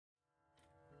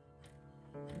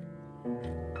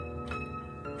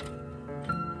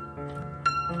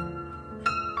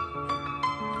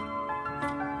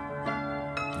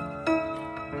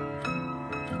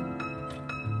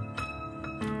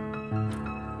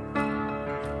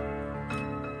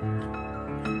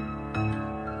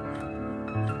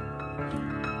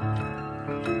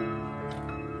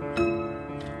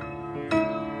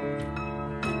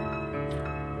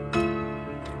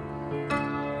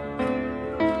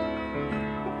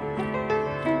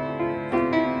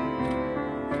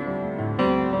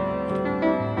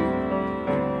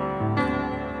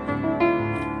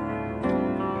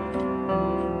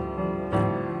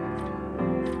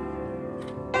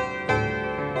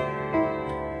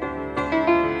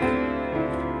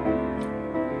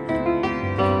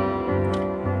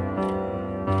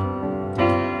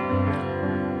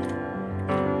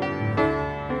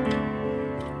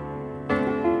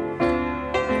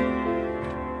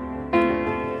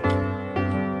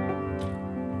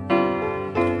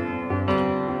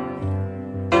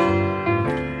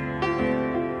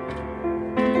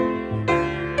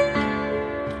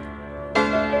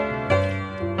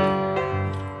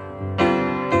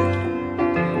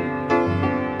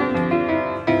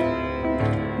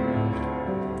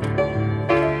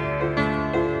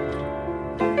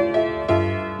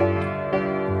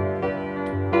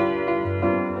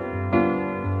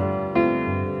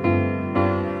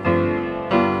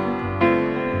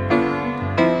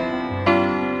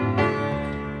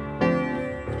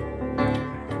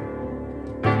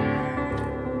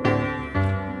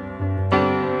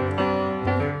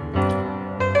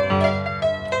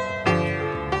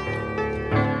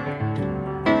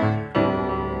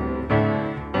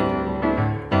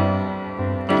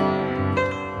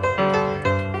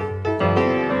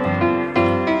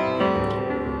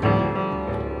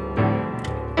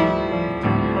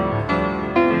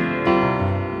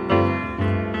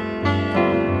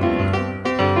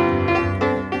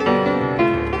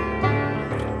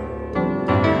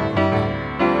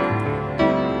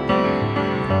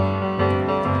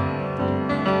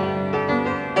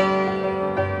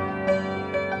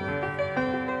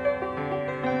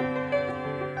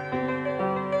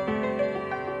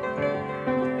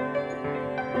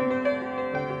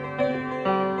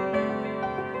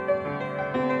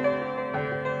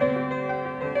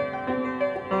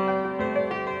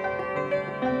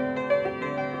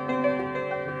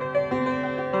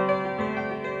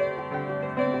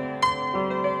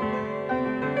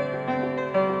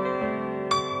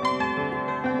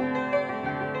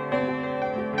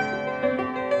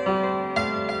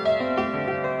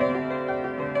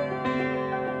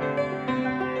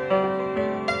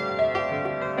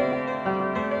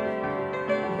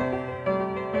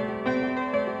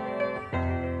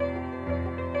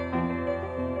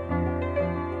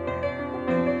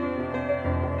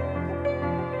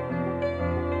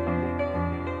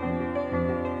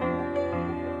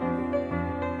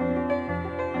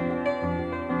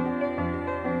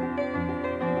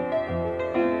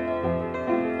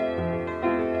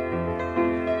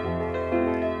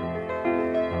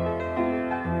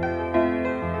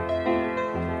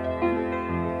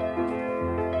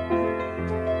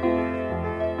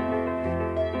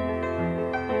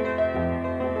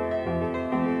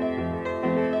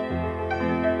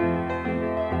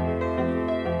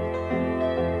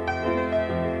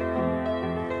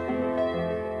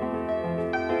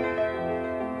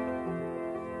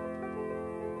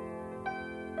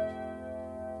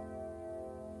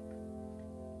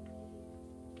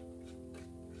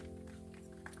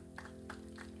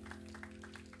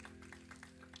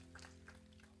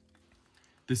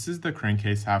This is the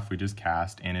crankcase half we just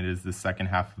cast, and it is the second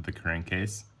half of the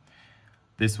crankcase.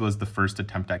 This was the first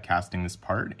attempt at casting this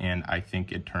part, and I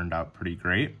think it turned out pretty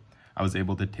great. I was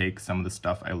able to take some of the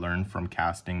stuff I learned from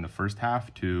casting the first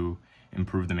half to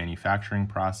improve the manufacturing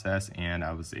process, and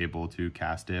I was able to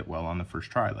cast it well on the first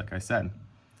try, like I said.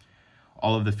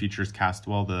 All of the features cast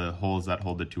well. The holes that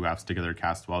hold the two halves together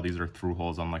cast well. These are through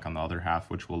holes, unlike on the other half,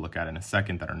 which we'll look at in a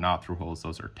second, that are not through holes.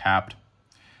 Those are tapped.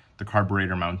 The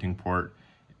carburetor mounting port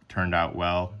turned out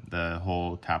well. The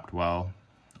hole tapped well.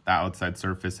 The outside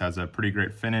surface has a pretty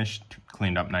great finish,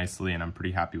 cleaned up nicely, and I'm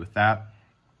pretty happy with that.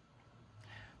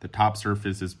 The top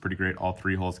surface is pretty great. All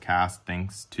three holes cast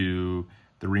thanks to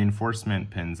the reinforcement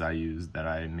pins I used that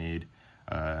I made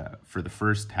for the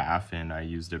first half, and I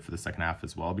used it for the second half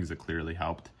as well because it clearly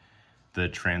helped. The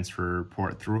transfer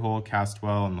port through hole cast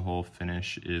well, and the whole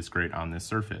finish is great on this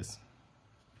surface.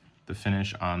 The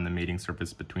finish on the mating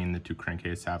surface between the two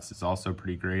crankcase halves is also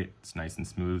pretty great. It's nice and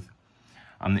smooth.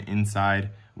 On the inside,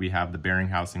 we have the bearing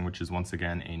housing, which is once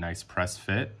again a nice press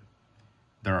fit.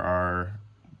 There are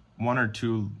one or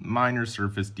two minor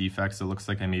surface defects. It looks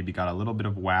like I maybe got a little bit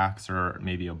of wax or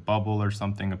maybe a bubble or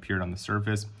something appeared on the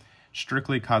surface.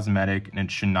 Strictly cosmetic, and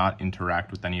it should not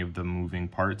interact with any of the moving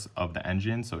parts of the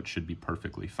engine, so it should be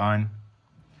perfectly fine.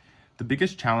 The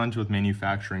biggest challenge with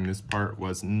manufacturing this part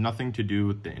was nothing to do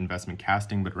with the investment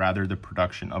casting, but rather the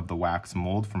production of the wax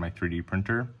mold for my 3D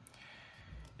printer.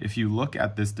 If you look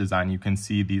at this design, you can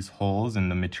see these holes and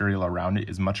the material around it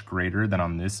is much greater than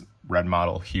on this red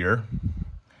model here.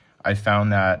 I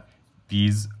found that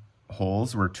these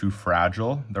holes were too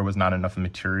fragile. There was not enough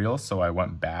material, so I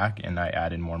went back and I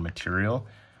added more material.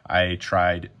 I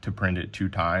tried to print it 2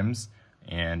 times,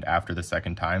 and after the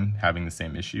second time having the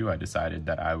same issue, I decided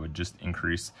that I would just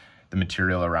increase the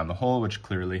material around the hole, which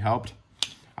clearly helped.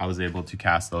 I was able to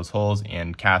cast those holes,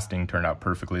 and casting turned out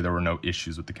perfectly. There were no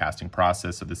issues with the casting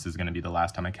process, so this is going to be the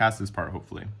last time I cast this part,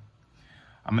 hopefully.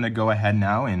 I'm going to go ahead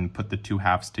now and put the two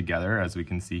halves together. As we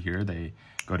can see here, they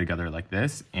go together like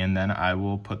this, and then I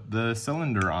will put the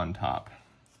cylinder on top.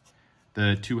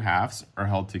 The two halves are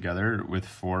held together with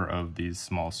 4 of these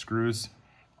small screws,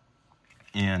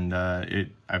 and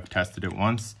I've tested it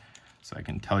once, so I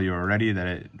can tell you already that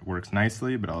it works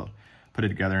nicely, but I'll put it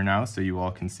together now so you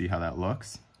all can see how that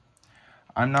looks.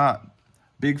 I'm not a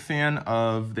big fan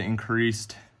of the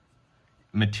increased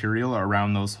material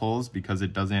around those holes because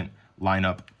it doesn't line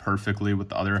up perfectly with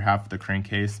the other half of the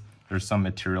crankcase. There's some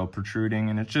material protruding,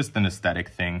 and it's just an aesthetic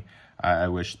thing. I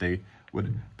wish they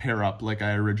would pair up like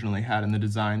I originally had in the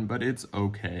design, but it's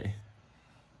okay.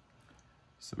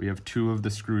 So we have 2 of the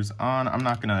screws on. I'm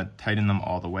not gonna tighten them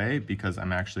all the way because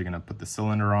I'm actually gonna put the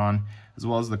cylinder on as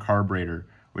well as the carburetor,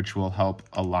 which will help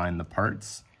align the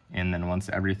parts. And then once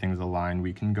everything's aligned,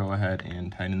 we can go ahead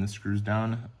and tighten the screws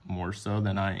down more so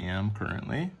than I am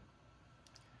currently.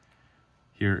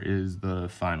 Here is the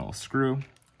final screw.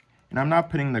 And I'm not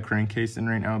putting the crankcase in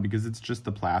right now because it's just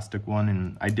the plastic one,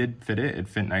 and I did fit it. It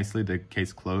fit nicely, the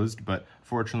case closed, but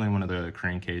fortunately one of the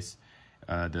crankcase,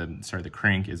 the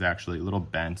crank is actually a little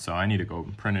bent, so I need to go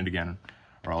print it again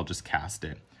or I'll just cast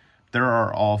it. There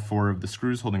are all 4 of the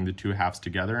screws holding the two halves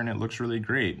together, and it looks really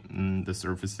great. And the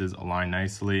surfaces align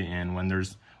nicely, and when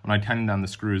I tighten down the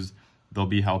screws, they'll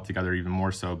be held together even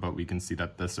more so, but we can see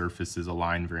that the surfaces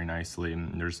align very nicely,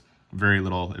 and there's very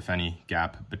little, if any,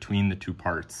 gap between the 2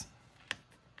 parts.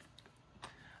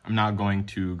 I'm now going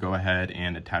to go ahead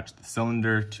and attach the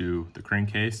cylinder to the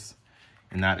crankcase,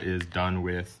 and that is done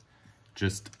with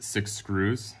just 6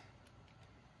 screws.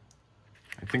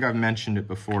 I think I've mentioned it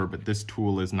before, but this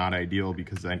tool is not ideal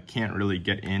because I can't really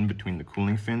get in between the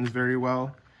cooling fins very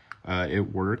well.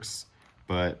 It works,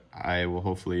 but I will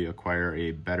hopefully acquire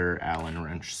a better Allen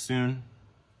wrench soon.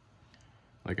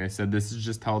 Like I said, this is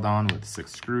just held on with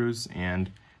 6 screws,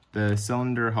 and the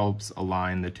cylinder helps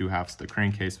align the 2 halves of the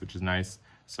crankcase, which is nice.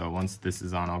 So once this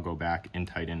is on, I'll go back and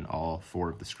tighten all 4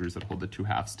 of the screws that hold the 2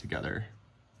 halves together.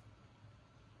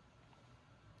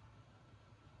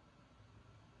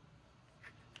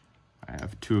 I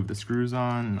have 2 of the screws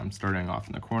on, and I'm starting off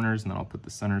in the corners, and then I'll put the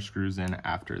center screws in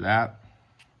after that.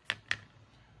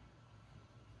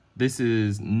 This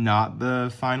is not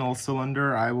the final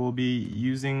cylinder I will be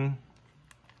using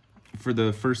for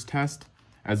the first test.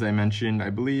 As I mentioned, I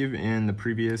believe in the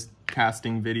previous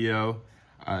casting video,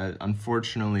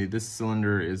 unfortunately this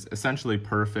cylinder is essentially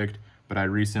perfect, but I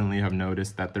recently have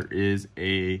noticed that there is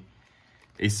a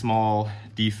small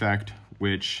defect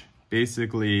which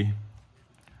basically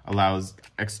allows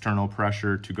external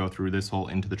pressure to go through this hole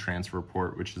into the transfer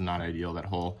port, which is not ideal. That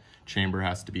whole chamber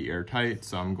has to be airtight,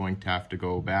 so I'm going to have to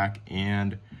go back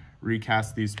and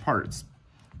recast these parts.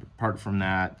 apart from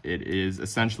that, it is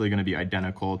essentially going to be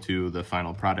identical to the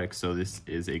final product, so this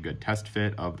is a good test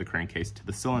fit of the crankcase to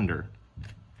the cylinder.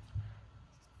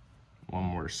 One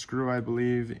more screw, I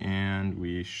believe, and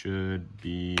we should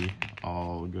be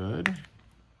all good.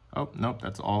 Oh, nope,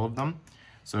 that's all of them.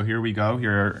 So here we go.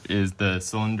 Here is the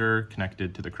cylinder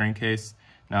connected to the crankcase.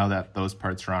 Now that those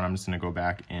parts are on, I'm just going to go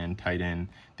back and tighten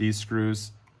these screws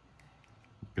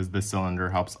because the cylinder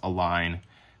helps align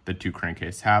the two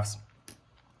crankcase halves.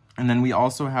 And then we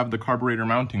also have the carburetor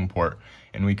mounting port,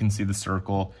 and we can see the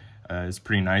circle is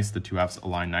pretty nice. The two halves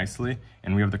align nicely.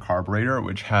 And we have the carburetor,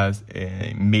 which has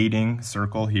a mating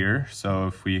circle here. So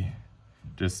if we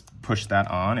just push that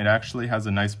on, it actually has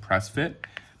a nice press fit.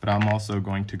 But I'm also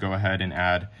going to go ahead and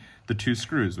add the two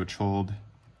screws, which hold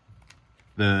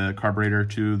the carburetor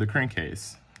to the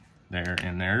crankcase. There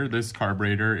and there. This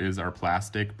carburetor is our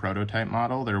plastic prototype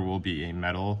model. There will be a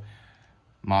metal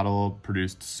model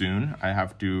produced soon. I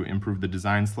have to improve the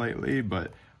design slightly,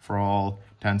 but for all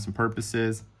intents and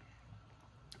purposes,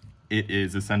 it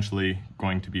is essentially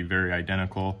going to be very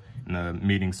identical, and the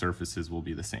mating surfaces will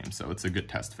be the same, so it's a good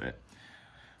test fit.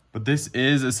 But this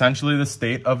is essentially the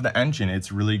state of the engine.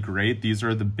 It's really great. These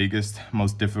are the biggest,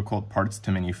 most difficult parts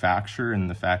to manufacture, and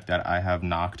the fact that I have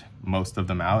knocked most of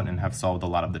them out and have solved a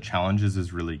lot of the challenges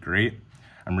is really great.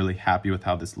 I'm really happy with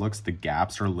how this looks. The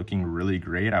gaps are looking really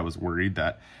great. I was worried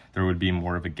that there would be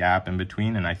more of a gap in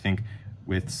between, and I think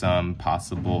with some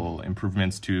possible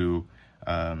improvements to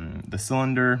the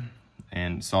cylinder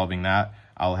and solving that,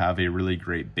 I'll have a really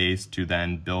great base to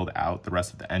then build out the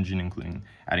rest of the engine, including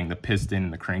adding the piston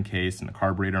and the crankcase and the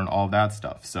carburetor and all of that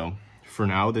stuff. So for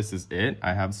now, this is it.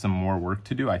 I have some more work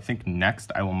to do. I think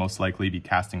next I will most likely be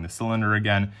casting the cylinder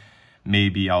again.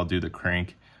 Maybe I'll do the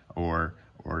crank or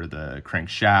the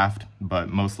crankshaft, but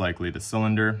most likely the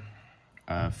cylinder.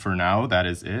 For now, that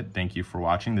is it. Thank you for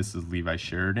watching. This is Levi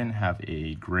Sheridan. Have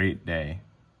a great day.